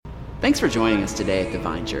Thanks for joining us today at the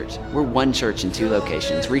Vine Church. We're one church in two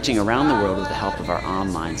locations, reaching around the world with the help of our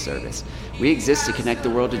online service. We exist to connect the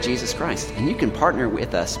world to Jesus Christ, and you can partner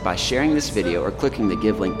with us by sharing this video or clicking the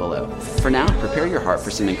Give link below. For now, prepare your heart for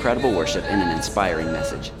some incredible worship and an inspiring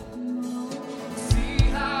message.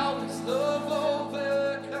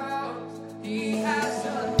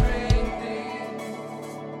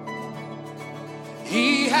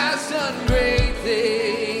 He has done great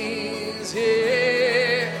things,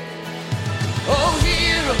 yeah. Oh,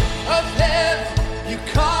 hero of heaven, you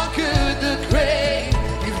conquered the grave.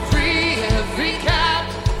 You free every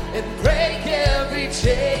captive and break every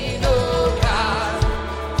chain, oh God.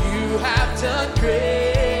 You have done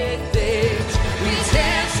great things. We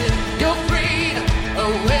dance in your freedom,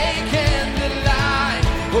 awaken the light.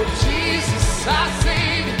 Oh, Jesus, our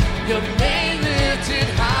Savior, your name lifted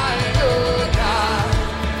high, oh God.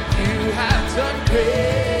 You have done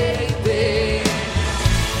great things.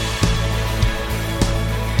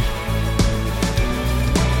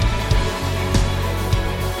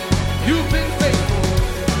 You've been faithful.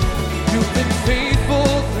 You've been faithful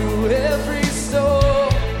through every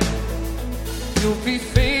storm. You'll be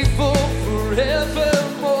faithful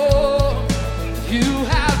forevermore. You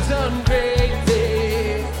have done great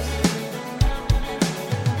things.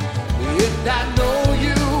 And I know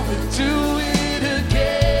you will do it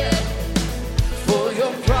again. For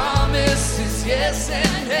your promise is yes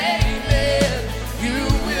and amen. You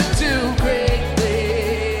will do great things.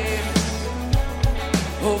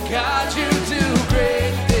 Oh God, you do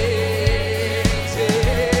great things.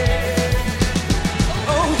 Yeah.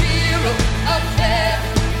 Oh, hero of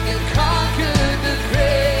heaven, you conquered the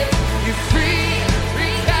grave. You free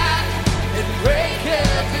every captive and break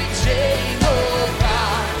every chain. Oh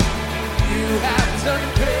God, you have done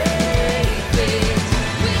great things.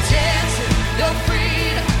 We dance in your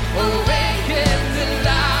freedom, awaken the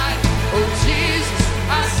light. Oh Jesus,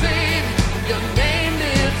 our Savior, your name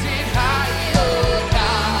lifted high. Oh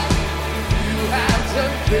God, you have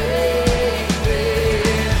done great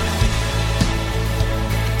things.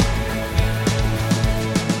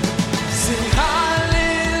 Sing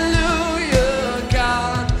hallelujah,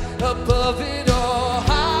 God, above it all.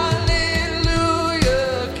 Hallelujah,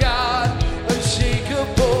 God,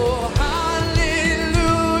 unshakable.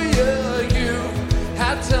 Hallelujah, you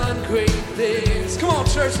have done great things. Come on,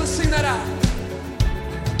 church, let's sing that out.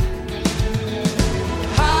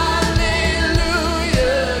 Hallelujah,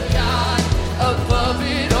 God, above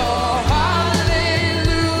it all.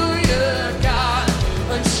 Hallelujah, God,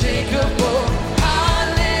 unshakable.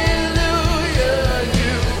 Hallelujah,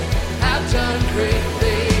 you have done great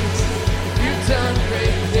things. You've done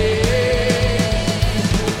great things.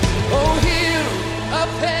 Oh, hero of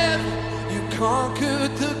heaven, you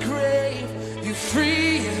conquered the grave. You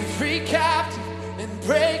free every captive and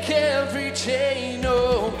break every chain.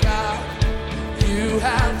 Oh God, you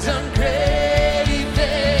have done great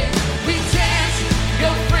things. We dance in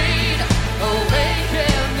your freedom,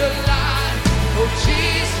 awaken the light. Oh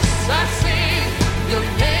Jesus, I sing your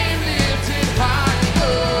name lifted high.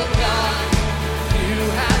 Oh God, you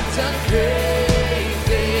have done great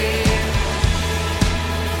things.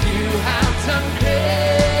 You have done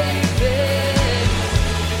great things.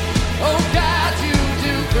 Oh God, you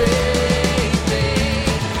do great things.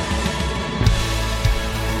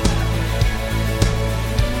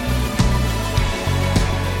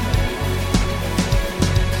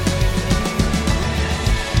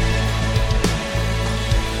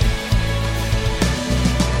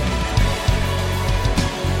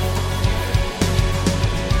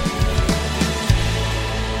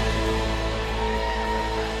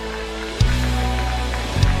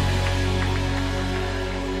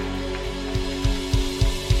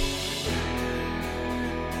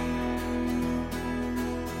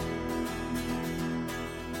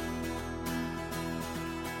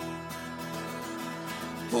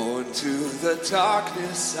 Born to the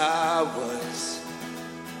darkness, I was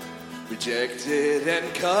rejected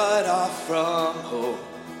and cut off from home.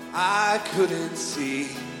 I couldn't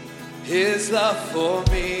see his love for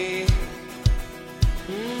me.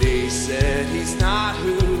 They said he's not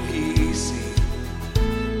who he seems.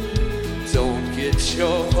 Don't get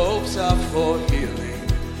your hopes up for healing.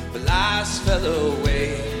 But lies fell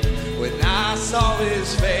away when I saw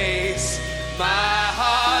his face. My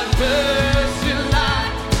heart burst with light.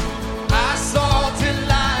 I saw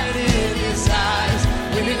delight in his eyes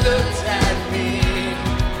when he looked at me.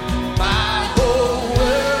 My whole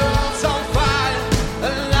world's on fire,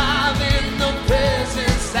 alive in the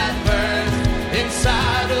presence that burns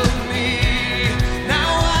inside of me.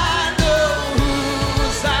 Now I know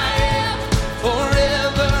whose I am.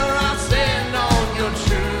 Forever I'll stand on your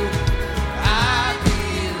truth.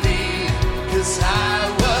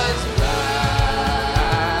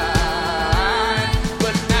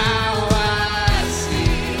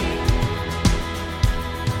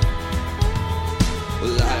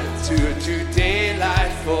 to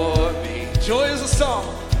daylight for me. Joy is a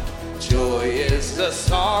song. Joy is the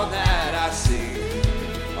song that I sing.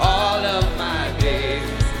 All of my days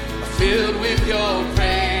are filled with your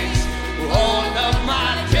praise. All of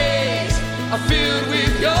my days are filled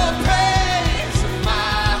with your praise.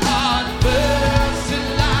 My heart burns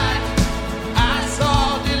delight. I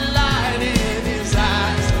saw delight in his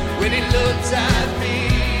eyes when he looked at me.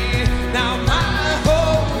 Now my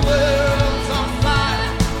whole world's on fire,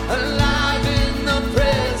 alive in the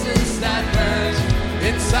presence that burns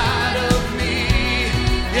inside of me.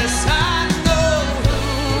 Yes, I know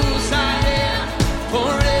whose I am.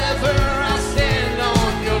 Forever I'll stand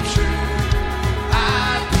on your truth.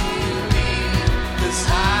 I believe, 'cause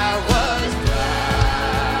I was blind,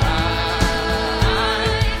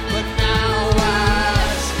 but now I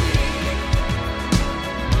see.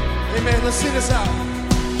 Amen. Let's sing this out.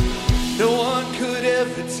 No one could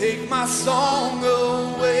ever take my song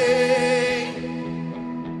away.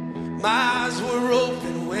 My eyes were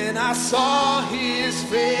open when I saw his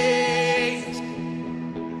face.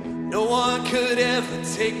 No one could ever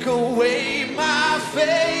take away my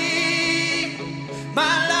faith.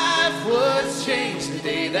 My life was changed the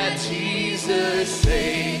day that Jesus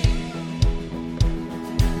saved.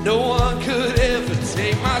 No one could ever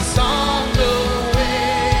take my song away.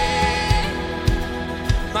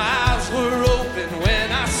 My eyes were open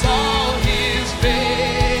when I saw his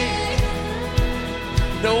face.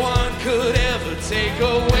 No one could ever take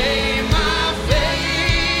away my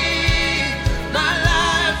faith. My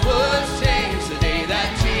life was changed the day that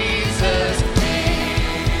Jesus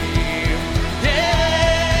came.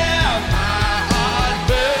 Yeah, my heart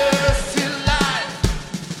burst to life.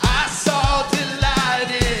 I saw delight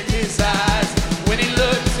in his eyes when he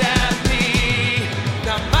looked at me.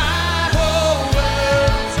 Now my whole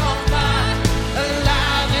world's on fire,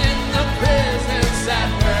 alive in the presence that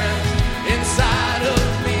burns inside of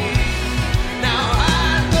me. Now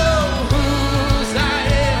I know whose I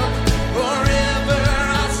am. Forever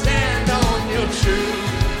I'll stand on your truth.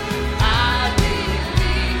 I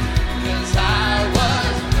believe, 'cause I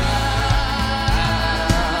was blind,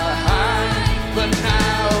 but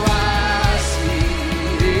now I see.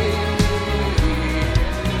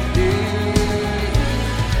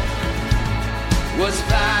 Was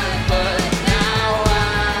blind, but now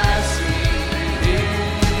I see.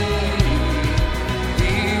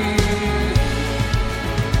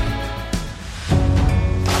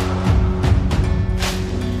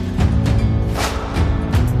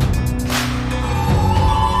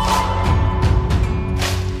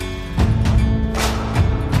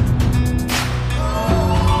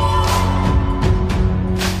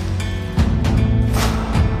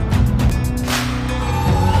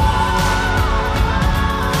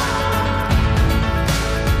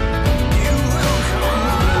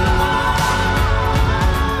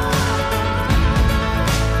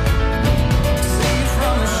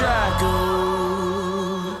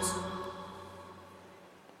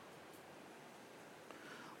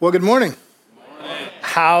 Well, good morning.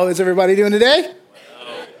 How is everybody doing today?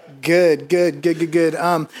 Good.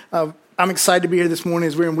 I'm excited to be here this morning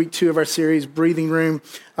as we're in week 2 of our series, Breathing Room.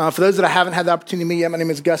 For those that I haven't had the opportunity to meet yet, my name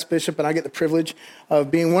is Gus Bishop, and I get the privilege of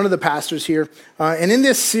being one of the pastors here. And in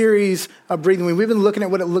this series of Breathing Room, we've been looking at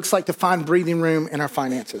what it looks like to find breathing room in our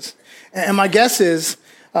finances. And my guess is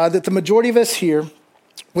that the majority of us here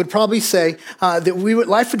would probably say that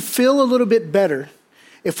life would feel a little bit better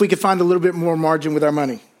if we could find a little bit more margin with our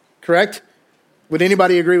money. Correct? Would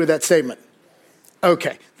anybody agree with that statement?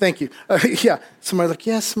 Okay, thank you. Yeah, somebody's like,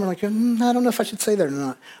 yes, somebody's like, I don't know if I should say that or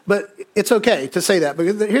not. But it's okay to say that,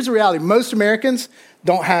 because here's the reality. Most Americans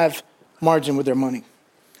don't have margin with their money.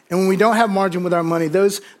 And when we don't have margin with our money,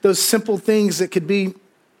 those simple things that could be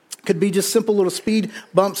just simple little speed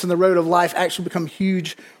bumps in the road of life actually become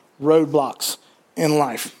huge roadblocks in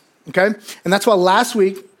life, okay? And that's why last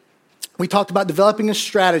week, we talked about developing a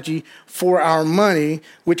strategy for our money,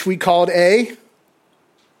 which we called a...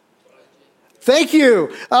 Thank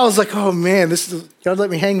you. I was like, oh man, y'all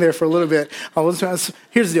let me hang there for a little bit.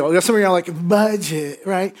 Here's the deal. Some of y'all are like, budget,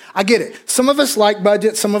 right? I get it. Some of us like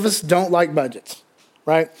budgets. Some of us don't like budgets,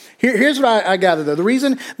 right? Here's what I gather though.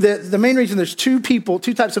 The main reason there's two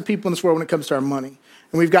types of people in this world when it comes to our money.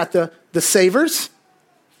 And we've got the savers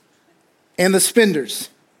and the spenders.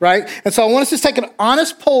 Right? And so I want us to take an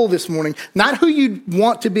honest poll this morning, not who you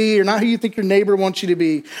want to be or not who you think your neighbor wants you to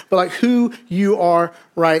be, but like who you are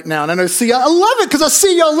right now. And I love it because I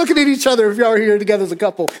see y'all looking at each other if y'all are here together as a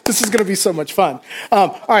couple. This is going to be so much fun.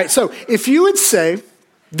 All right, so if you would say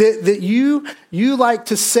that you like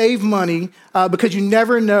to save money because you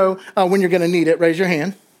never know when you're going to need it, raise your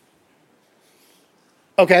hand.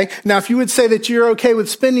 Okay, now if you would say that you're okay with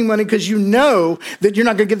spending money because you know that you're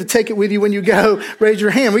not going to get to take it with you when you go, raise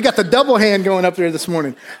your hand. We got the double hand going up there this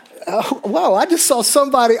morning. Wow, I saw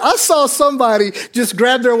somebody just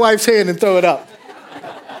grab their wife's hand and throw it up.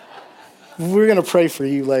 We're going to pray for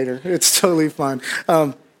you later. It's totally fine.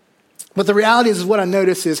 But the reality is what I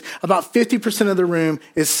notice is about 50% of the room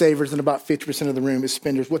is savers and about 50% of the room is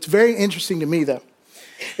spenders. What's very interesting to me, though,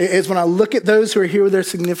 is when I look at those who are here with their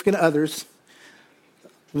significant others,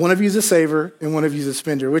 one of you is a saver and one of you is a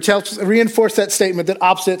spender, which helps reinforce that statement that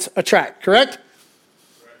opposites attract, correct?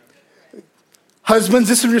 Husbands,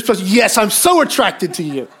 this is when you're supposed to, yes, I'm so attracted to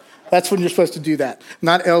you. That's when you're supposed to do that,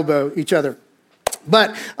 not elbow each other.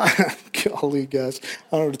 But, golly, guys,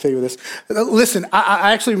 I don't know what to tell you with this. Listen,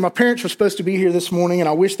 I actually, my parents were supposed to be here this morning, and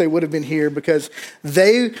I wish they would have been here because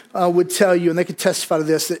they would tell you, and they could testify to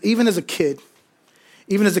this, that even as a kid,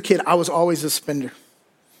 I was always a spender.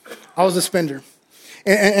 I was a spender.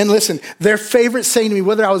 And listen, their favorite saying to me,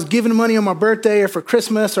 whether I was giving money on my birthday or for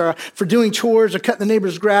Christmas or for doing chores or cutting the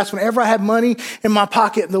neighbor's grass, whenever I had money in my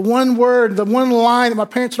pocket, the one line that my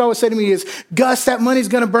parents would always say to me is, Gus, that money's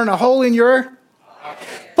going to burn a hole in your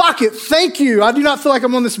pocket. Thank you. I do not feel like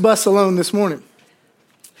I'm on this bus alone this morning.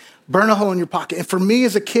 Burn a hole in your pocket. And for me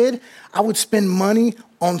as a kid, I would spend money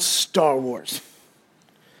on Star Wars.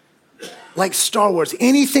 Like Star Wars,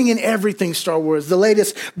 anything and everything Star Wars, the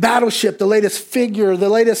latest battleship, the latest figure, the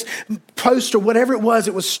latest poster, whatever it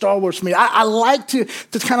was Star Wars for me. I like to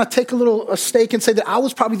kind of take a stake and say that I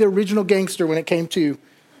was probably the original gangster when it came to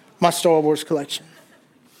my Star Wars collection.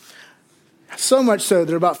 So much so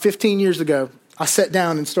that about 15 years ago, I sat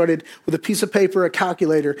down and started with a piece of paper, a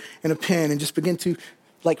calculator, and a pen and just began to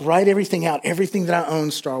write everything out, everything that I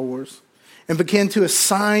owned Star Wars. And began to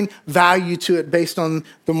assign value to it based on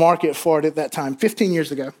the market for it at that time, 15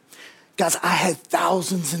 years ago. Guys, I had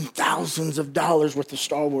thousands and thousands of dollars worth of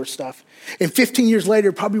Star Wars stuff. And 15 years later,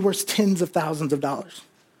 it probably worth tens of thousands of dollars.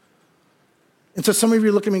 And so some of you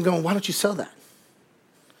are looking at me going, why don't you sell that?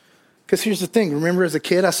 Because here's the thing. Remember as a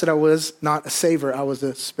kid, I said I was not a saver, I was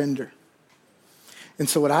a spender. And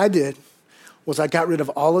so what I did was I got rid of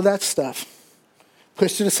all of that stuff,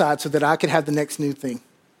 pushed it aside so that I could have the next new thing.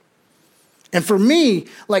 And for me,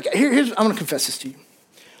 I'm going to confess this to you.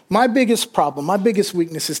 My biggest problem, my biggest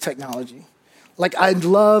weakness is technology. I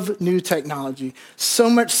love new technology, so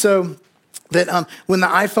much so that when the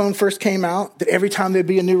iPhone first came out, that every time there'd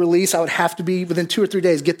be a new release, I would have to be, within 2 or 3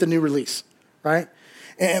 days, get the new release, right?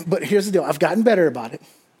 But here's the deal. I've gotten better about it.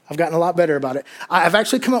 I've gotten a lot better about it. I've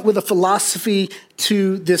actually come up with a philosophy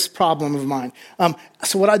to this problem of mine.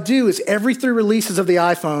 So what I do is every 3 releases of the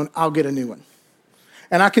iPhone, I'll get a new one.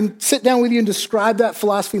 And I can sit down with you and describe that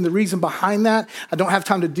philosophy and the reason behind that. I don't have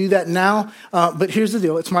time to do that now, but here's the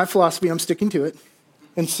deal. It's my philosophy. I'm sticking to it.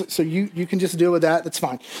 And so you can just deal with that. That's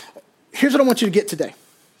fine. Here's what I want you to get today.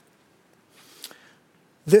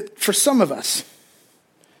 That for some of us,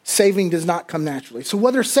 saving does not come naturally. So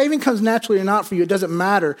whether saving comes naturally or not for you, it doesn't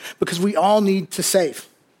matter because we all need to save.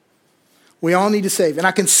 We all need to save. And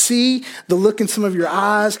I can see the look in some of your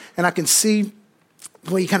eyes, and I can see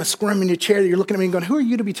the way you kind of squirm in your chair, that you're looking at me and going, who are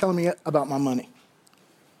you to be telling me about my money?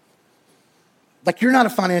 You're not a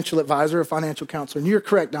financial advisor, a financial counselor, and you're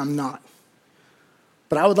correct, I'm not.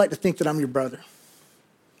 But I would like to think that I'm your brother.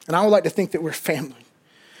 And I would like to think that we're family.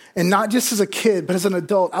 And not just as a kid, but as an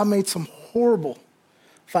adult, I made some horrible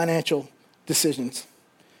financial decisions.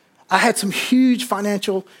 I had some huge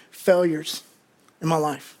financial failures in my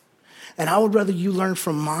life. And I would rather you learn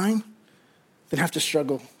from mine than have to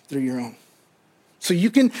struggle through your own. So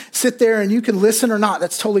you can sit there and you can listen or not.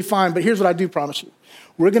 That's totally fine. But here's what I do promise you.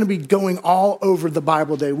 We're going to be going all over the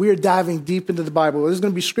Bible today. We are diving deep into the Bible. There's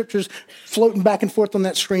going to be scriptures floating back and forth on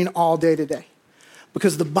that screen all day today.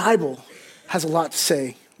 Because the Bible has a lot to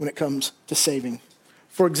say when it comes to saving.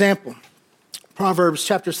 For example, Proverbs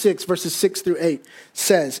chapter 6, verses 6 through 8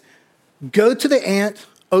 says, go to the ant,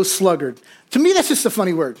 O sluggard. To me, that's just a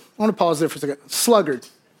funny word. I want to pause there for a second. Sluggard.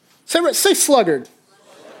 Say sluggard.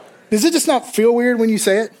 Does it just not feel weird when you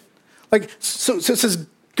say it? So it says,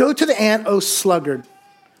 go to the ant, O sluggard,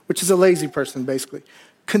 which is a lazy person, basically.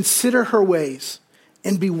 Consider her ways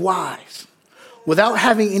and be wise. Without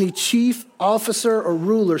having any chief, officer, or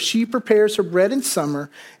ruler, she prepares her bread in summer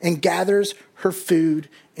and gathers her food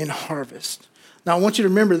in harvest. Now, I want you to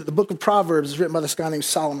remember that the book of Proverbs is written by this guy named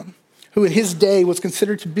Solomon, who in his day was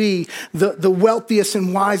considered to be the wealthiest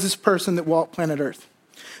and wisest person that walked planet Earth.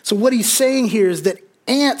 So what he's saying here is that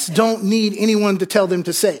ants don't need anyone to tell them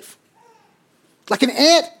to save. An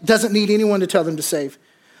ant doesn't need anyone to tell them to save.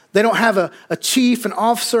 They don't have a chief, an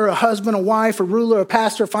officer, a husband, a wife, a ruler, a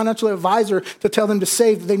pastor, a financial advisor to tell them to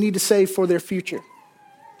save. They need to save for their future.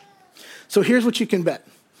 So here's what you can bet.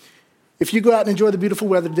 If you go out and enjoy the beautiful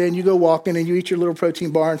weather today and you go walking and you eat your little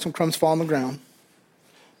protein bar and some crumbs fall on the ground,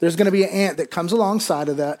 there's going to be an ant that comes alongside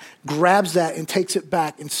of that, grabs that and takes it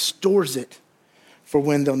back and stores it for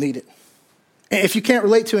when they'll need it. And if you can't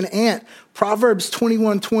relate to an ant, Proverbs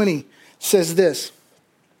 21:20 says this: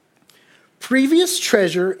 previous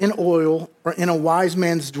treasure in oil are in a wise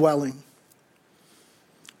man's dwelling,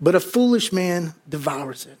 but a foolish man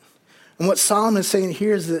devours it. And what Solomon is saying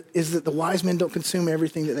here is that the wise men don't consume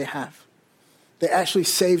everything that they have. They actually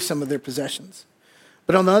save some of their possessions.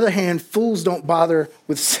 But on the other hand, fools don't bother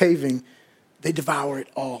with saving. They devour it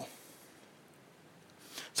all.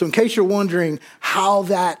 So in case you're wondering how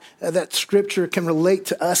that scripture can relate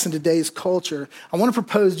to us in today's culture, I want to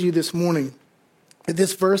propose to you this morning that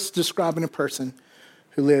this verse is describing a person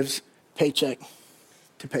who lives paycheck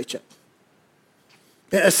to paycheck.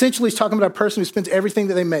 Essentially, he's talking about a person who spends everything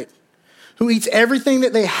that they make, who eats everything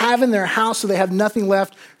that they have in their house so they have nothing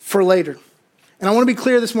left for later. And I want to be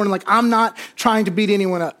clear this morning, like, I'm not trying to beat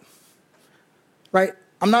anyone up, right?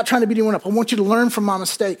 I'm not trying to beat anyone up. I want you to learn from my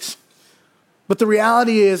mistakes. But the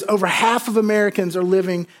reality is over half of Americans are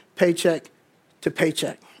living paycheck to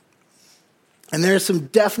paycheck. And there's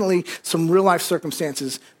definitely some real life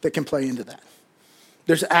circumstances that can play into that.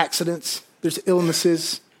 There's accidents, there's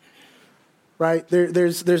illnesses, right?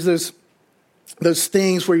 There's those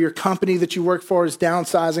things where your company that you work for is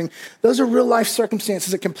downsizing. Those are real life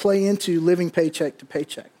circumstances that can play into living paycheck to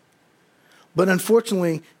paycheck. But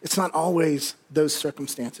unfortunately, it's not always those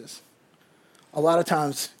circumstances. A lot of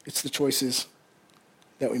times, it's the choices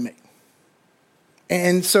that we make.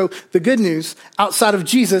 And so the good news, outside of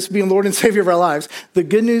Jesus being Lord and Savior of our lives, the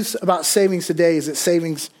good news about savings today is that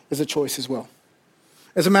savings is a choice as well.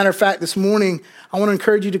 As a matter of fact, this morning, I want to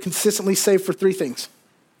encourage you to consistently save for three things.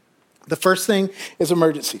 The first thing is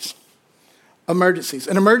emergencies. Emergencies.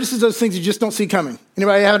 And emergencies are those things you just don't see coming.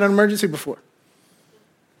 Anybody had an emergency before?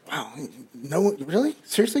 Wow, no one, really?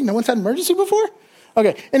 Seriously? No one's had an emergency before?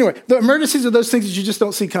 Okay, anyway, the emergencies are those things that you just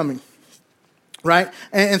don't see coming, right?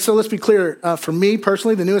 And so let's be clear. For me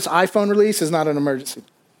personally, the newest iPhone release is not an emergency.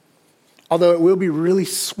 Although it will be really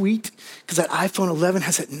sweet because that iPhone 11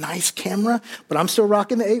 has that nice camera, but I'm still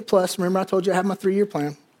rocking the 8 Plus. Remember I told you I have my 3-year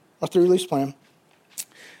plan, my 3-release plan.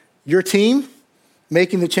 Your team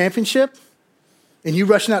making the championship and you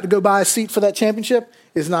rushing out to go buy a seat for that championship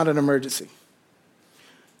is not an emergency.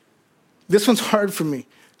 This one's hard for me.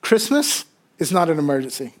 Christmas is not an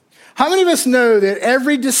emergency. How many of us know that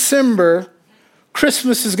every December,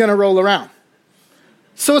 Christmas is going to roll around?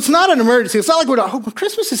 So it's not an emergency. It's not like we're like, oh,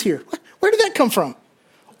 Christmas is here. Where did that come from?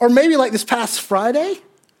 Or maybe like this past Friday,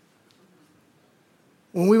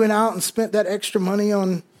 when we went out and spent that extra money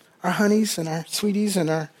on our honeys and our sweeties and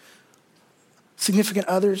our significant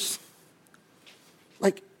others.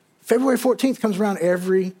 Like February 14th comes around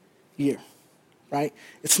every year, right?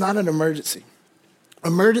 It's not an emergency.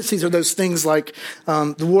 Emergencies are those things like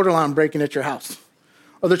the water line breaking at your house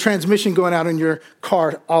or the transmission going out in your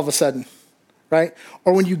car all of a sudden, right?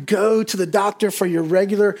 Or when you go to the doctor for your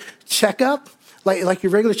regular checkup, like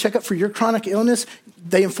your regular checkup for your chronic illness,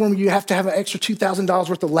 they inform you have to have an extra $2,000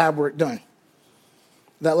 worth of lab work done.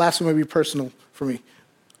 That last one may be personal for me.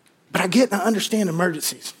 But I get and I understand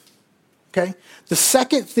emergencies, okay? The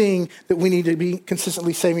second thing that we need to be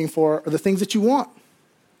consistently saving for are the things that you want.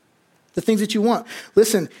 The things that you want.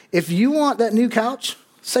 Listen, if you want that new couch,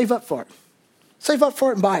 save up for it. Save up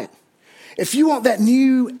for it and buy it. If you want that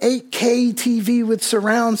new 8K TV with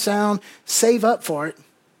surround sound, save up for it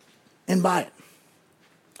and buy it.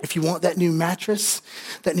 If you want that new mattress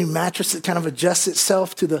that kind of adjusts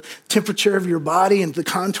itself to the temperature of your body and the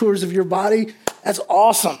contours of your body, that's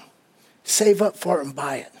awesome. Save up for it and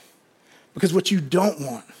buy it. Because what you don't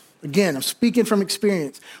want, again, I'm speaking from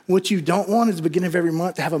experience, what you don't want is the beginning of every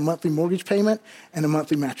month to have a monthly mortgage payment and a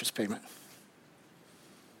monthly mattress payment.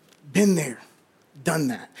 Been there, done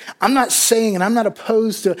that. I'm not saying, and I'm not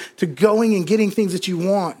opposed to going and getting things that you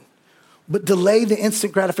want, but delay the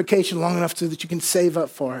instant gratification long enough so that you can save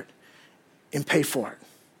up for it and pay for it.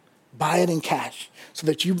 Buy it in cash so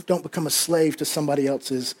that you don't become a slave to somebody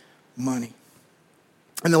else's money.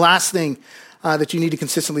 And the last thing that you need to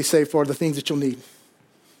consistently save for are the things that you'll need.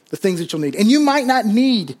 The things that you'll need. And you might not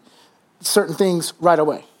need certain things right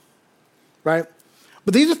away, right?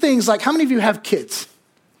 But these are things like, how many of you have kids?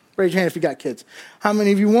 Raise your hand if you got kids. How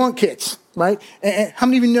many of you want kids, right? And how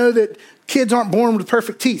many of you know that kids aren't born with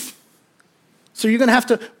perfect teeth? So you're going to have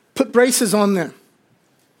to put braces on them.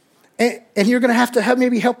 And you're going to have to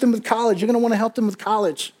help them with college. You're going to want to help them with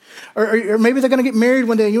college. Or maybe they're going to get married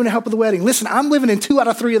one day and you want to help with the wedding. Listen, I'm living in 2 out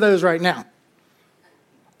of 3 of those right now.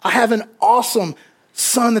 I have an awesome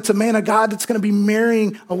son that's a man of God that's going to be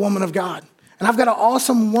marrying a woman of God. And I've got an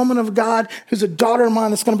awesome woman of God who's a daughter of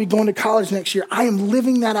mine that's going to be going to college next year. I am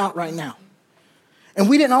living that out right now. And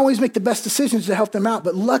we didn't always make the best decisions to help them out,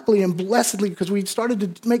 but luckily and blessedly, because we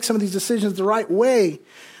started to make some of these decisions the right way,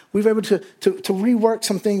 we've been able to rework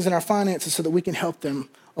some things in our finances so that we can help them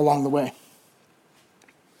along the way.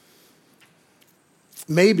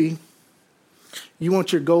 Maybe you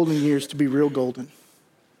want your golden years to be real golden.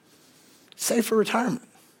 Save for retirement.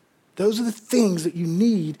 Those are the things that you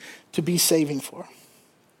need to be saving for.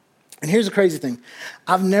 And here's the crazy thing.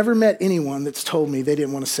 I've never met anyone that's told me they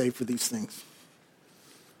didn't want to save for these things.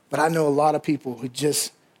 But I know a lot of people who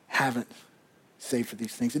just haven't saved for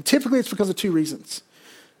these things. And typically it's because of two reasons,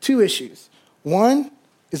 two issues. One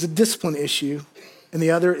is a discipline issue, and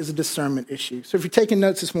the other is a discernment issue. So if you're taking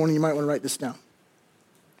notes this morning, you might want to write this down.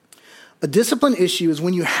 A discipline issue is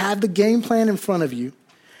when you have the game plan in front of you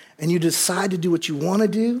and you decide to do what you want to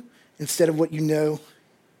do instead of what you know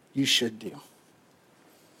you should do.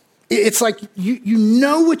 It's like you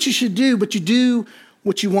know what you should do, but you do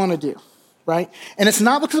what you want to do, right? And it's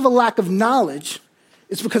not because of a lack of knowledge.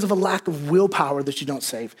 It's because of a lack of willpower that you don't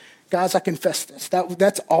save. Guys, I confess this.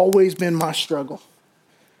 That's always been my struggle.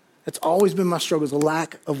 That's always been my struggle, is a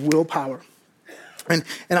lack of willpower. And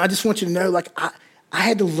I just want you to know, like, I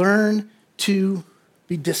had to learn to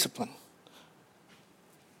be disciplined.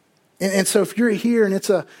 And so if you're here and it's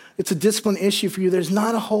a discipline issue for you, there's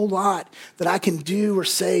not a whole lot that I can do or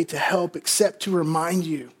say to help except to remind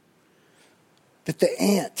you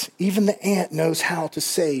that even the ant knows how to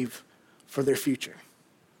save for their future.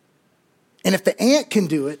 And if the ant can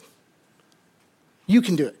do it, you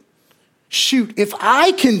can do it. Shoot, if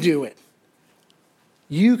I can do it,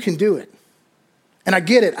 you can do it. And I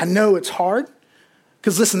get it. I know it's hard.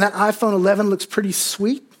 Because listen, that iPhone 11 looks pretty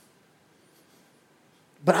sweet.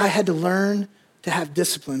 But I had to learn to have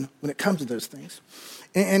discipline when it comes to those things.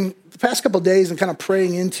 And the past couple of days and kind of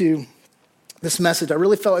praying into this message, I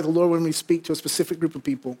really felt like the Lord wanted me to speak to a specific group of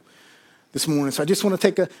people this morning. So I just want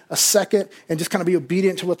to take a second and just kind of be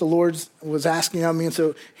obedient to what the Lord was asking of me. And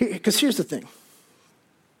so, because here's the thing.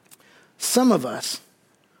 Some of us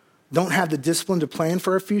don't have the discipline to plan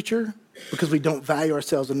for our future because we don't value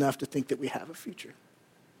ourselves enough to think that we have a future.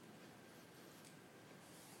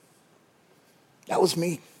 That was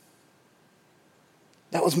me.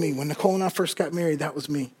 That was me. When Nicole and I first got married, that was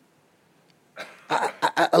me.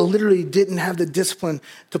 I literally didn't have the discipline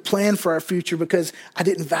to plan for our future because I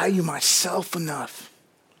didn't value myself enough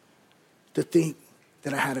to think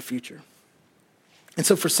that I had a future. And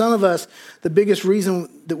so for some of us, the biggest reason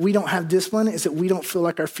that we don't have discipline is that we don't feel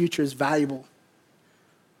like our future is valuable.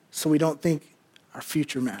 So we don't think our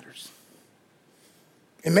future matters.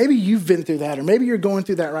 And maybe you've been through that, or maybe you're going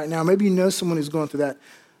through that right now. Maybe you know someone who's going through that.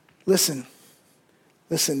 Listen,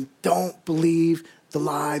 don't believe the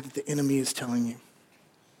lie that the enemy is telling you.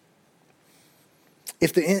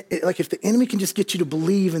 If the enemy can just get you to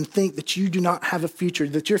believe and think that you do not have a future,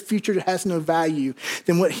 that your future has no value,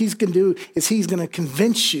 then what he's going to do is he's going to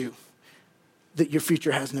convince you that your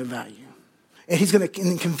future has no value. And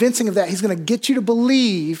in convincing of that, he's going to get you to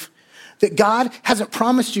believe that God hasn't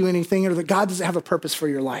promised you anything or that God doesn't have a purpose for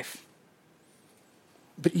your life.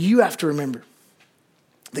 But you have to remember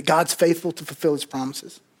that God's faithful to fulfill his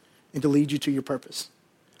promises and to lead you to your purpose.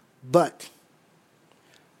 But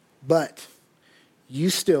we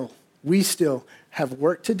still have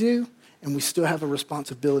work to do, and we still have a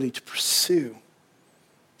responsibility to pursue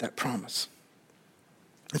that promise.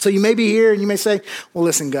 And so you may be here and you may say, well,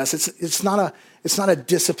 listen, Gus, it's not a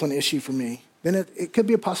discipline issue for me. Then it could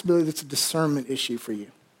be a possibility that's a discernment issue for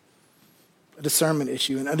you. A discernment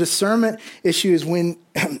issue. And a discernment issue is when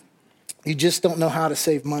you just don't know how to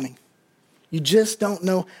save money. You just don't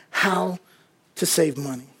know how to save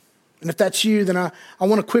money. And if that's you, then I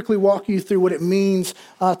want to quickly walk you through what it means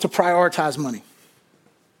to prioritize money.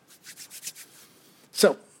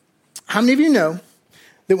 So, how many of you know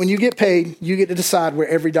that when you get paid, you get to decide where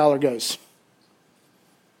every dollar goes?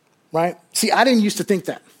 Right? See, I didn't used to think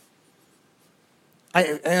that.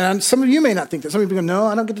 And some of you may not think that. Some of you go, no,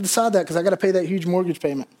 I don't get to decide that because I got to pay that huge mortgage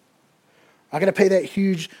payment. I got to pay that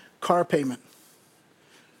huge car payment.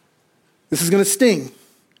 This is going to sting.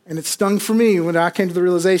 And it stung for me when I came to the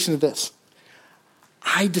realization of this.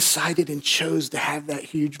 I decided and chose to have that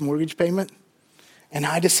huge mortgage payment. And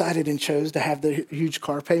I decided and chose to have the huge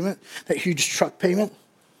car payment, that huge truck payment.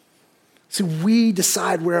 So we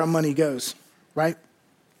decide where our money goes, right?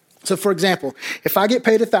 So for example, if I get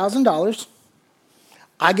paid $1,000,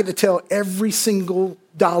 I get to tell every single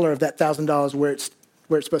dollar of that $1,000 where it's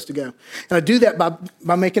supposed to go. And I do that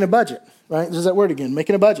by making a budget, right? There's that word again,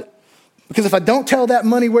 making a budget. Because if I don't tell that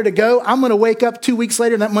money where to go, I'm going to wake up 2 weeks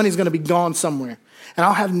later and that money's going to be gone somewhere. And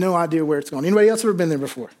I'll have no idea where it's going. Anybody else ever been there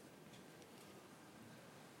before?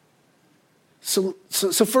 So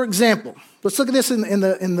for example, let's look at this in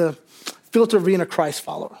the filter of being a Christ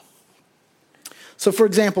follower. So for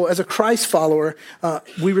example, as a Christ follower,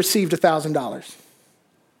 we received $1,000,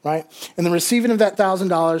 right? And the receiving of that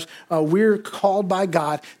 $1,000, we're called by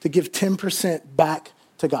God to give 10% back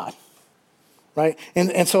to God, right?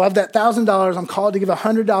 And so of that $1,000, I'm called to give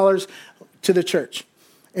 $100 to the church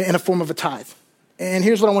in a form of a tithe. And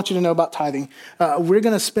here's what I want you to know about tithing. We're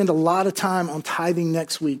going to spend a lot of time on tithing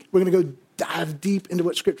next week. We're going to go dive deep into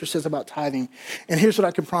what Scripture says about tithing. And here's what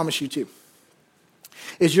I can promise you too,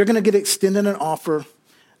 is you're going to get extended an offer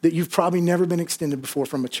that you've probably never been extended before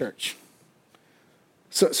from a church.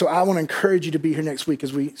 So I want to encourage you to be here next week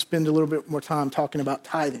as we spend a little bit more time talking about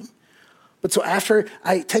tithing. But so after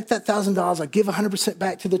I take that $1,000, I give 100%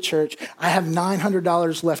 back to the church, I have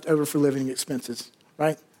 $900 left over for living expenses,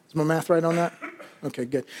 right? Is my math right on that? Okay,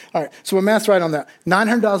 good. All right, so my math's right on that.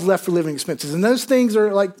 $900 left for living expenses. And those things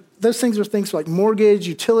are things like mortgage,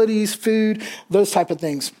 utilities, food, those type of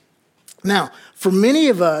things. Now, for many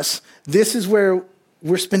of us, this is where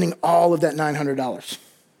we're spending all of that $900.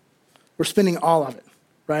 We're spending all of it,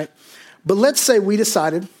 right? But let's say we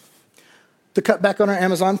decided to cut back on our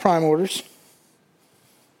Amazon Prime orders.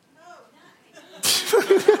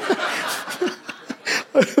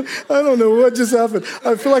 I don't know what just happened.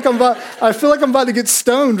 I feel like I'm about to get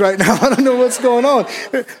stoned right now. I don't know what's going on.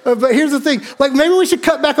 But here's the thing. Like maybe we should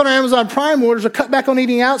cut back on our Amazon Prime orders or cut back on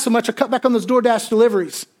eating out so much or cut back on those DoorDash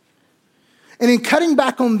deliveries. And in cutting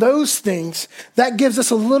back on those things, that gives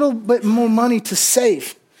us a little bit more money to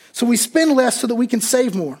save. So we spend less so that we can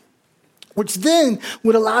save more, which then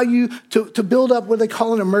would allow you to build up what they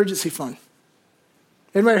call an emergency fund.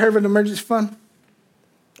 Anybody heard of an emergency fund?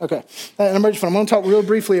 Okay, an emergency fund. I'm going to talk real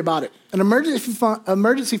briefly about it. An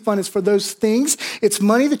emergency fund is for those things. It's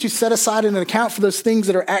money that you set aside in an account for those things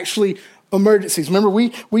that are actually emergencies. Remember,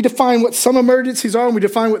 we define what some emergencies are and we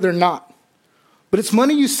define what they're not. But it's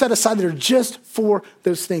money you set aside that are just for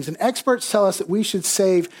those things. And experts tell us that we should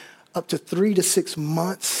save up to 3 to 6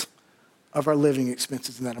 months of our living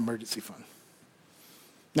expenses in that emergency fund.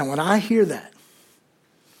 Now, when I hear that,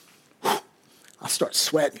 I start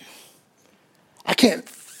sweating. I can't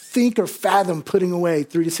think or fathom putting away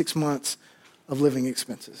 3 to 6 months of living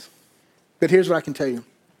expenses. But here's what I can tell you.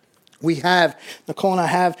 Nicole and I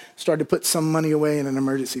have started to put some money away in an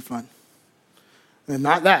emergency fund. And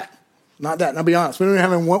not that. And I'll be honest, we don't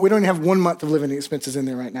even have 1 month of living expenses in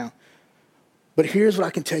there right now. But here's what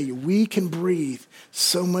I can tell you. We can breathe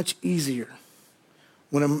so much easier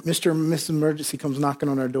when a Mr. and Mrs. Emergency comes knocking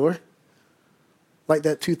on our door. Like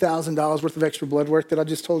that $2,000 worth of extra blood work that I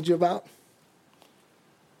just told you about.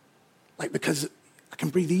 Because I can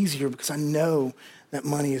breathe easier because I know that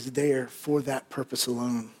money is there for that purpose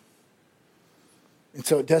alone. And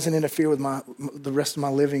so it doesn't interfere with the rest of my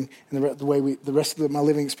living and the rest of my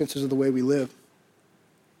living expenses of the way we live.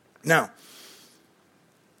 Now,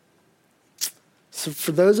 so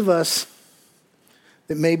for those of us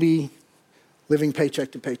that may be living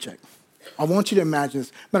paycheck to paycheck, I want you to imagine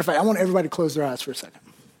this. Matter of fact, I want everybody to close their eyes for a second.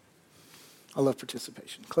 I love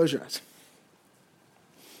participation. Close your eyes.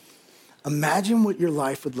 Imagine what your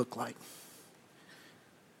life would look like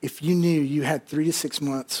if you knew you had 3 to 6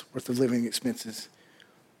 months worth of living expenses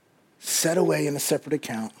set away in a separate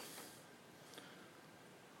account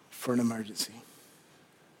for an emergency.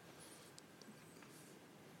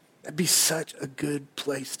 That'd be such a good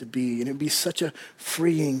place to be, and it'd be such a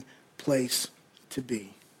freeing place to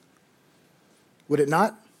be. Would it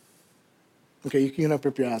not? Okay, you can open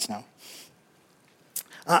up your eyes now.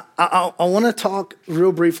 I want to talk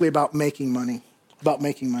real briefly about making money.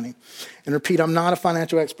 And repeat, I'm not a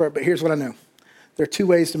financial expert, but here's what I know. There are 2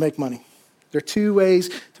 ways to make money. There are 2 ways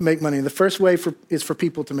to make money. The first way is for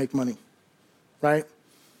people to make money, right?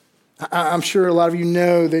 I'm sure a lot of you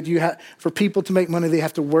know that for people to make money, they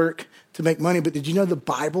have to work to make money. But did you know the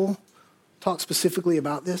Bible talks specifically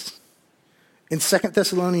about this? In 2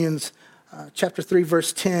 Thessalonians chapter 3,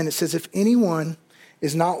 verse 10, it says, if anyone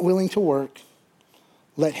is not willing to work,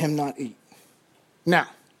 let him not eat. Now,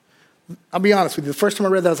 I'll be honest with you. The first time I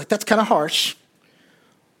read that, I was like, that's kind of harsh.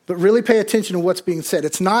 But really pay attention to what's being said.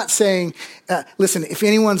 It's not saying, listen, if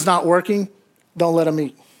anyone's not working, don't let them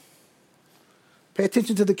eat. Pay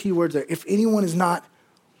attention to the key words there. If anyone is not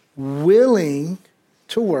willing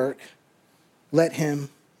to work, let him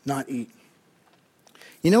not eat.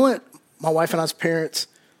 You know what my wife and I's parents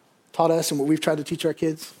taught us and what we've tried to teach our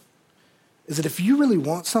kids? Is that if you really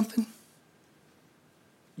want something,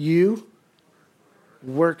 you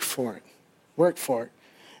work for it. work for it.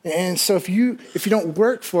 And so if you don't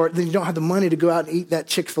work for it, then you don't have the money to go out and eat that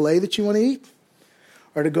Chick-fil-A that you want to eat,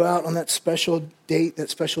 or to go out on that special date, that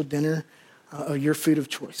special dinner, your food of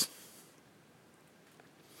choice.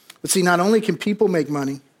 But see, not only can people make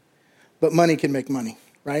money, but money can make money,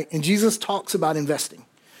 right? And Jesus talks about investing.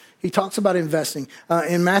 He talks about investing.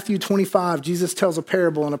 In Matthew 25, Jesus tells a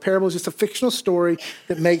parable, and a parable is just a fictional story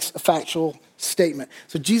that makes a factual statement.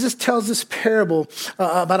 So Jesus tells this parable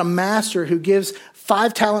about a master who gives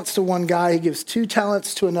 5 talents to one guy, he gives 2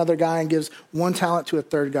 talents to another guy, and gives 1 talent to a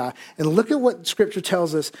third guy. And look at what Scripture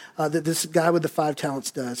tells us that this guy with the 5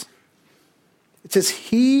 talents does. It says,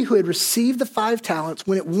 he who had received the 5 talents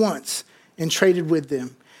went at once and traded with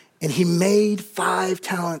them, and he made 5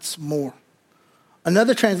 talents more.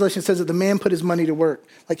 Another translation says that the man put his money to work,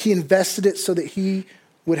 like he invested it so that he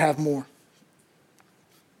would have more.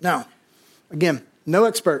 Now, again, no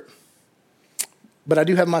expert, but I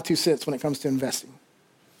do have my 2 cents when it comes to investing.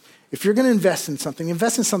 If you're going to invest in something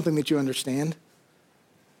that you understand.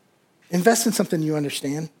 Invest in something you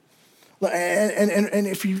understand. And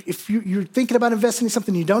if you're thinking about investing in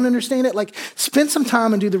something you don't understand it, like spend some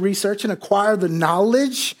time and do the research and acquire the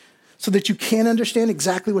knowledge so that you can understand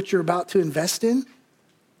exactly what you're about to invest in.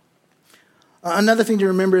 Another thing to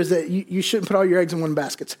remember is that you shouldn't put all your eggs in one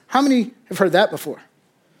basket. How many have heard that before?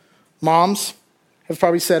 Moms have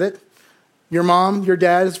probably said it. Your mom, your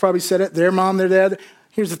dad has probably said it. Their mom, their dad.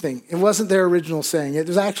 Here's the thing. It wasn't their original saying.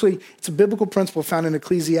 It's a biblical principle found in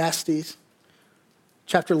Ecclesiastes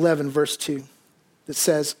chapter 11, verse 2, that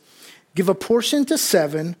says, give a portion to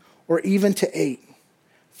 7 or even to 8,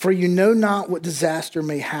 for you know not what disaster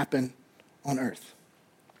may happen on earth.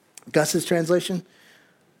 Gus's translation,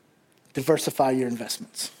 diversify your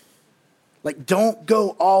investments. Like, don't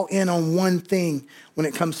go all in on one thing when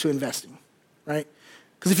it comes to investing, right?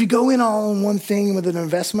 Because if you go in all on one thing with an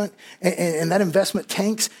investment and that investment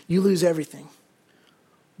tanks, you lose everything.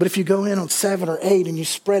 But if you go in on 7 or 8 and you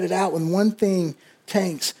spread it out when one thing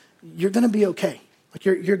tanks, you're going to be okay. Like,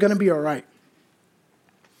 you're going to be all right.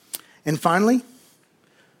 And finally,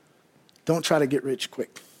 don't try to get rich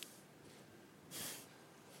quick.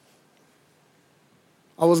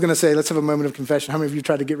 I was going to say, let's have a moment of confession. How many of you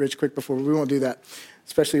tried to get rich quick before? We won't do that,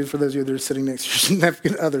 especially for those of you that are sitting next to your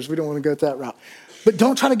significant others. We don't want to go that route. But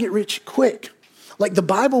don't try to get rich quick. Like, the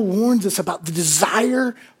Bible warns us about the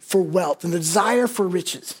desire for wealth and the desire for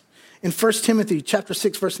riches. In 1 Timothy chapter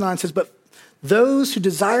 6, verse 9 says, but those who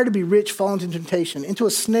desire to be rich fall into temptation, into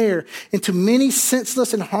a snare, into many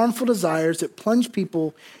senseless and harmful desires that plunge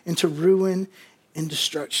people into ruin and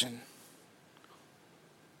destruction.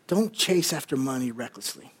 Don't chase after money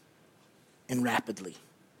recklessly and rapidly,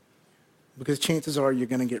 because chances are you're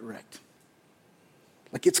going to get wrecked.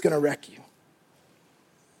 Like, it's going to wreck you.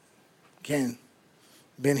 Again,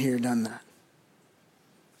 been here, done that.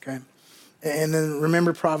 Okay? And then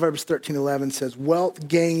remember Proverbs 13:11 says, wealth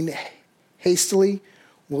gained hastily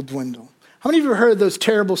will dwindle. How many of you have heard those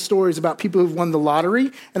terrible stories about people who've won the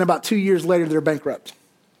lottery and about 2 years later they're bankrupt?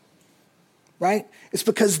 Right? It's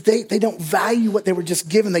because they don't value what they were just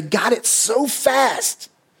given. They got it so fast.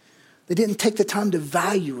 They didn't take the time to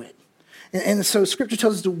value it. And so Scripture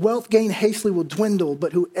tells us the wealth gained hastily will dwindle,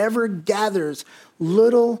 but whoever gathers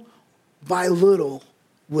little by little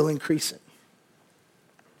will increase it.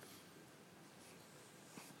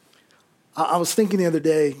 I was thinking the other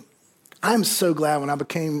day, I'm so glad when I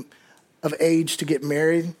became of age to get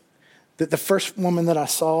married that the first woman that I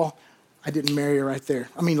saw, I didn't marry her right there.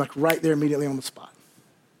 I mean, like right there immediately on the spot.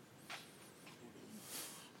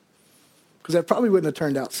 Because that probably wouldn't have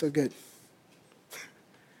turned out so good.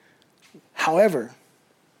 However,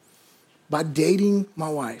 by dating my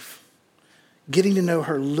wife, getting to know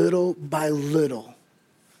her little by little,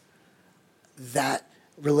 that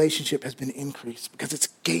relationship has been increased because it's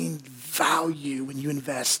gained value when you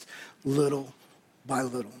invest little by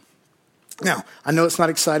little. Now, I know it's not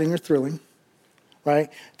exciting or thrilling, right,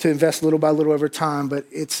 to invest little by little over time, but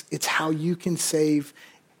it's how you can save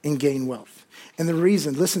and gain wealth. And the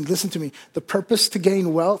reason, listen to me, the purpose to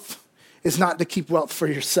gain wealth is not to keep wealth for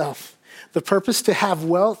yourself. The purpose to have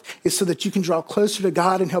wealth is so that you can draw closer to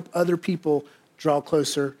God and help other people draw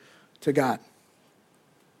closer to God.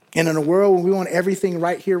 And in a world where we want everything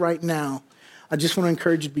right here, right now, I just want to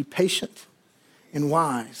encourage you to be patient and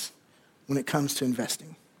wise when it comes to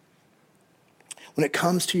investing, when it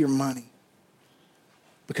comes to your money.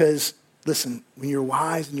 Because, listen, when you're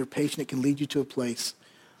wise and you're patient, it can lead you to a place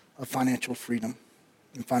of financial freedom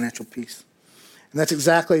and financial peace. And that's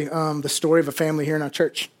exactly the story of a family here in our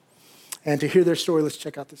church. And to hear their story, let's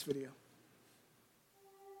check out this video.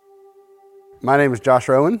 My name is Josh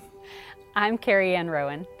Rowan. I'm Carrie Ann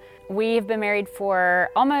Rowan. We've been married for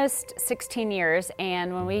almost 16 years,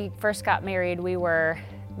 and when we first got married, we were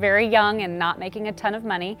very young and not making a ton of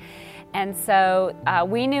money. And so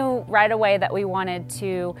we knew right away that we wanted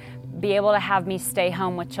to be able to have me stay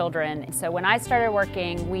home with children. So when I started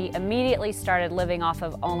working, we immediately started living off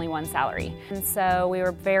of only one salary. And so we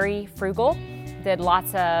were very frugal, did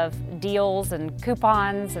lots of deals and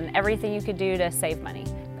coupons and everything you could do to save money.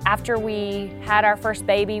 After we had our first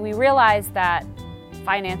baby, we realized that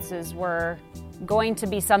finances were going to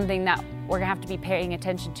be something that we're gonna have to be paying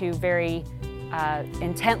attention to very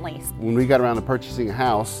intently. When we got around to purchasing a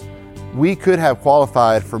house, we could have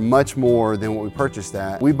qualified for much more than what we purchased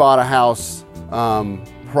at. We bought a house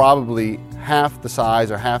probably half the size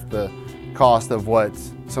or half the cost of what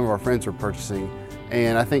some of our friends were purchasing.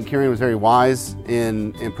 And I think Kieran was very wise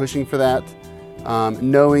in pushing for that,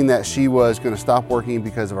 knowing that she was going to stop working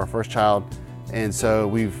because of our first child. And so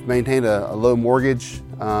we've maintained a low mortgage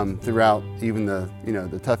throughout even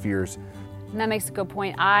the tough years. And that makes a good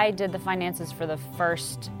point. I did the finances for the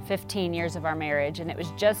first 15 years of our marriage, and it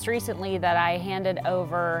was just recently that I handed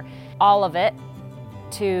over all of it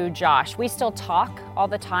to Josh. We still talk all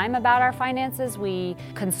the time about our finances. We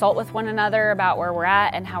consult with one another about where we're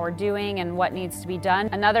at and how we're doing and what needs to be done.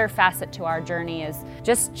 Another facet to our journey is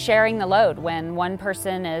just sharing the load when one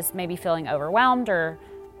person is maybe feeling overwhelmed or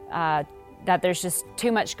that there's just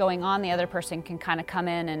too much going on. The other person can kind of come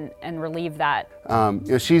in and relieve that.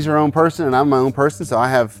 She's her own person and I'm my own person, so I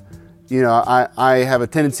have a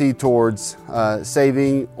tendency towards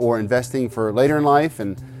saving or investing for later in life,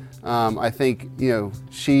 and I think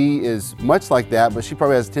she is much like that, but she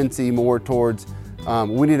probably has a tendency more towards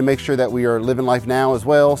we need to make sure that we are living life now as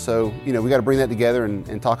well. So we got to bring that together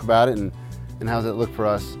and talk about it and how does it look for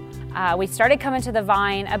us. We started coming to the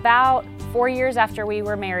Vine about 4 years after we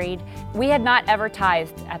were married. We had not ever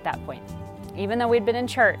tithed at that point. Even though we'd been in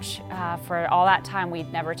church for all that time,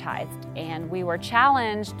 we'd never tithed. And we were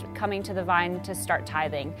challenged coming to the Vine to start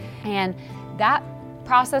tithing. And that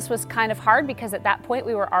process was kind of hard because at that point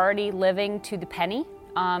we were already living to the penny,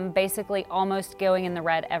 basically almost going in the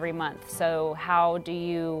red every month. So how do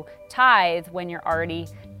you tithe when you're already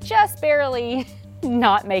just barely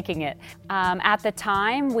not making it? At the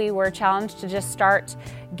time, we were challenged to just start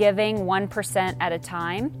giving 1% at a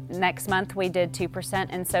time. Next month, we did 2%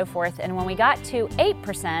 and so forth. And when we got to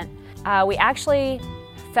 8%, we actually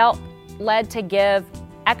felt led to give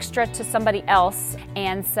extra to somebody else.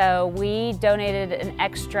 And so we donated an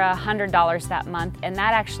extra $100 that month, and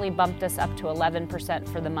that actually bumped us up to 11%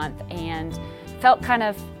 for the month, and felt kind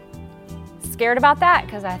of scared about that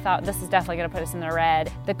because I thought this is definitely going to put us in the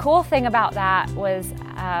red. The cool thing about that was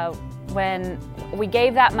when we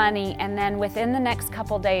gave that money, and then within the next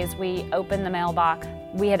couple days we opened the mailbox.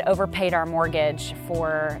 We had overpaid our mortgage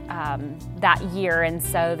for that year, and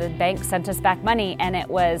so the bank sent us back money, and it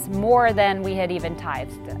was more than we had even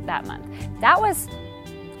tithed that month. That was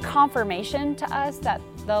confirmation to us that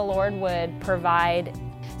the Lord would provide.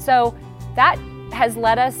 So that has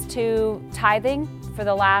led us to tithing for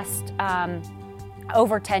the last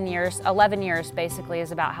over 10 years, 11 years basically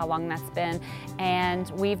is about how long that's been. And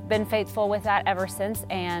we've been faithful with that ever since.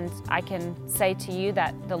 And I can say to you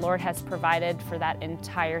that the Lord has provided for that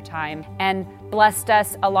entire time and blessed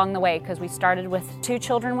us along the way, because we started with 2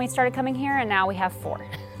 children when we started coming here, and now we have 4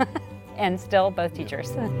 and still both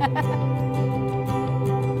teachers.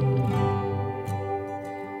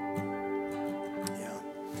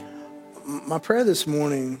 My prayer this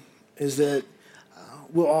morning is that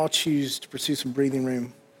we'll all choose to pursue some breathing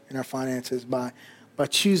room in our finances by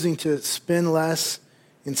choosing to spend less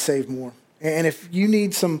and save more. And if you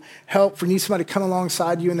need some help, or need somebody to come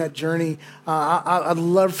alongside you in that journey, I'd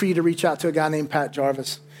love for you to reach out to a guy named Pat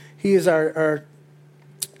Jarvis. He is our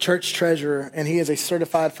church treasurer, and he is a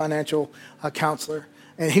certified financial counselor,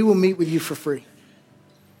 and he will meet with you for free.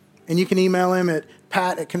 And you can email him at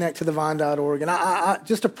pat@connecttothevine.org. And I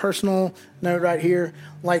just a personal note right here,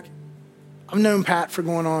 like, I've known Pat for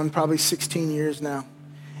going on probably 16 years now.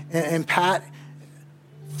 And Pat,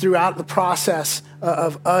 throughout the process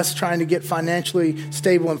of us trying to get financially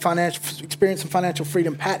stable and experience some financial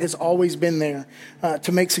freedom, Pat has always been there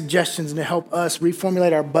to make suggestions and to help us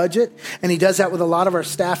reformulate our budget. And he does that with a lot of our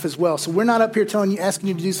staff as well. So we're not up here asking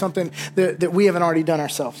you to do something that we haven't already done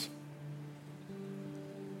ourselves.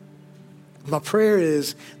 My prayer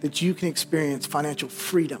is that you can experience financial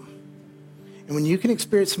freedom. And when you can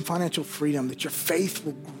experience some financial freedom, that your faith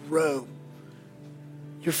will grow.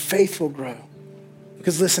 Your faith will grow.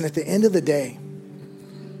 Because listen, at the end of the day,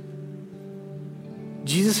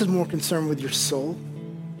 Jesus is more concerned with your soul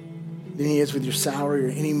than he is with your salary or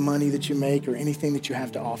any money that you make or anything that you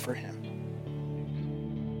have to offer him.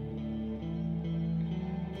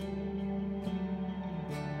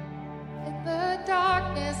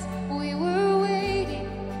 darkness, we were waiting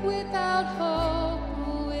without hope,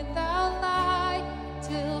 without light,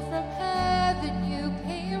 till from heaven you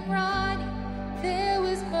came running. There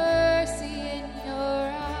was mercy in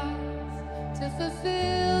your eyes to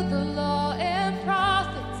fulfill the law and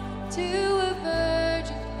prophets. To a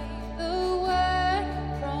virgin came the word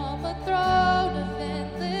from a throne of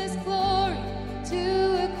endless glory to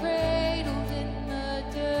a cradle in the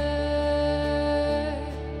dirt.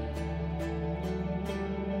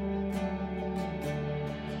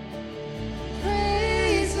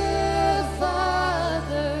 Praise the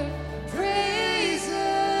Father, praise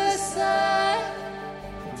the Son,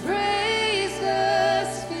 praise the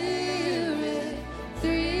Spirit,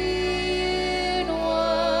 three in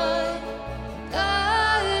one,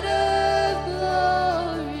 God of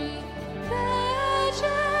glory,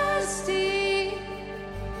 majesty,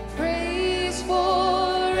 praise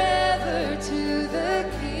forever to the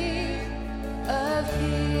King of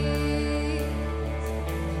Kings.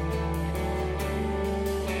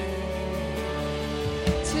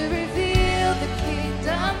 To reveal the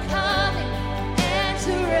kingdom coming and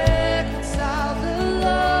to reconcile the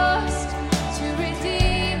lost, to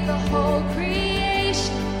redeem the whole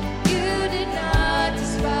creation. You did not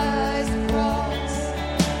despise the cross,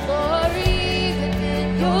 for even in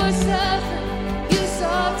your suffering you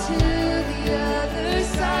saw to the other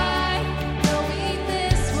side, knowing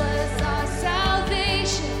this was our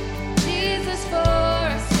salvation. Jesus, for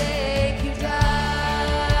our sake you died.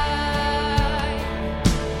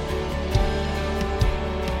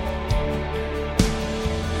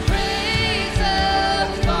 Praise the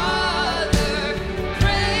Father,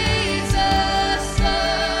 praise the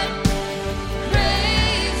Son,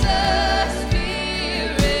 praise the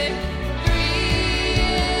Spirit, three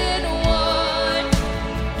in one,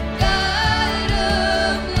 God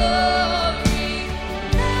of glory,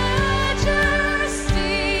 majesty,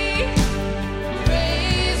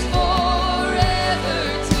 praise forever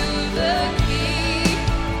to the King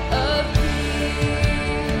of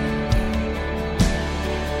Kings.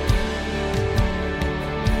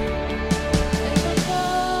 And from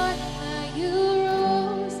dawn that you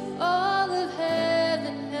rose, all of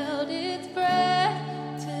heaven held its breath,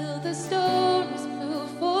 till the stone was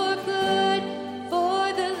moved for good,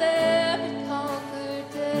 for the Lamb had conquered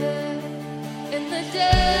death. And the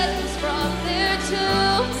dead was from their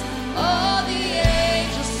tombs, all the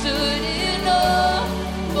angels stood in awe,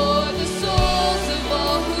 for the souls of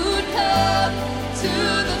all who'd come to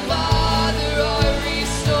the Father are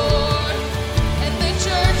restored. And the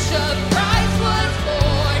church of